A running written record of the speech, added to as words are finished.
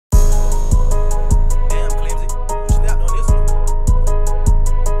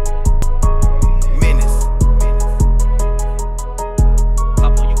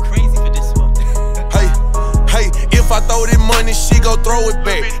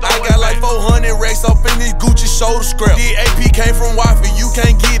I got like 400 racks up in this Gucci shoulder scrap. The AP came from Wi-Fi, you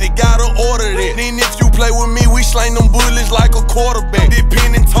can't get it, gotta order that. Then if you play with me, we slang them bullets like a quarterback. This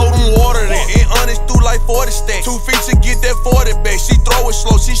pen and told them water that. And honest through like 40 stacks. 2 feet to get that 40 back. She throw it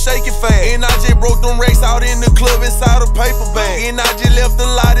slow, she shake it fast. And I just broke them racks out in the club inside a paper bag. And I just left a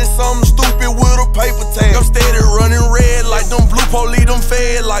lot of something stupid with a paper tag. I'm steady running red like them blue police, them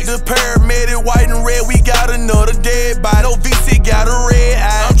fed like the paramedic, white and red. We got another dead body. No VC got a red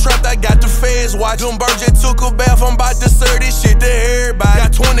eye. I'm trapped, I got the feds watch. Them birds just took a bath, I'm about to serve this shit to everybody.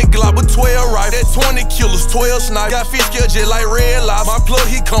 Got 20 Glock with 12 right. That 20 killers, 12 snipes. Got fish scale just like red lobster. My plug,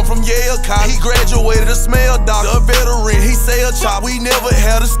 he come from Yale College. He graduated a smell doctor. A veteran, he sell chop. We never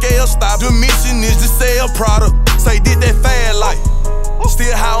had a scale stop. The mission is to sell product. Say did that fad life.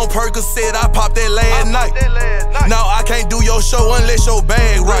 Still high on Percocet, I popped that last night. Now I can't do your show unless your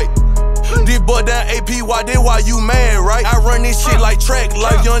bag right. This boy down AP, why you mad, right? I run this shit like track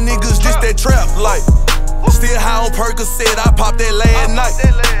life. Young niggas, this that trap life. Still high on Percocet, I popped that last night.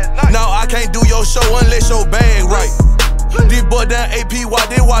 Now I can't do your show unless your bag right. This boy down AP, why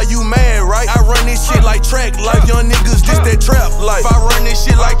you mad, right? I run this shit like track life. Young niggas, this that trap life. I run this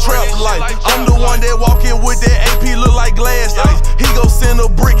shit like trap life. I'm the one that walk in with that AP, look like glass ice. He gon' send a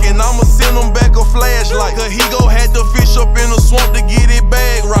brick and I'ma send him back a flashlight. Cause he gon' have to fish up in the swamp to get it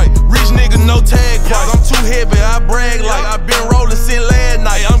bag right. Rich nigga, no tag price. I'm too heavy, I brag like I been rolling since last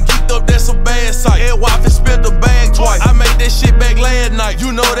night. I'm geeked up, that's a bad sight. That wife and spent the bag twice. I made that shit back last night.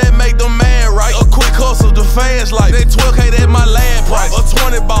 You know that make them mad, right? A quick hustle, the fast life. That 12K, that my last price. A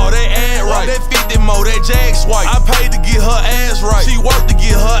 20 ball, that ad right. That 50 mo, that jag swipe. I paid to get her ass right. She worked to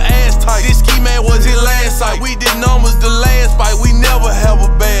get her ass tight. This ski man was his last sight. We did numbers the last fight. We never have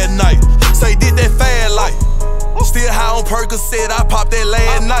a bad night. Say did that fad life. Still high on Percocet, I popped that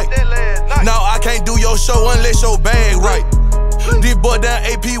last night. Now I can't do your show unless your bag right. This boy down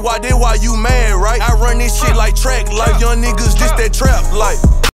AP, why you mad, right? I run this shit like track life. Young niggas, this that trap life.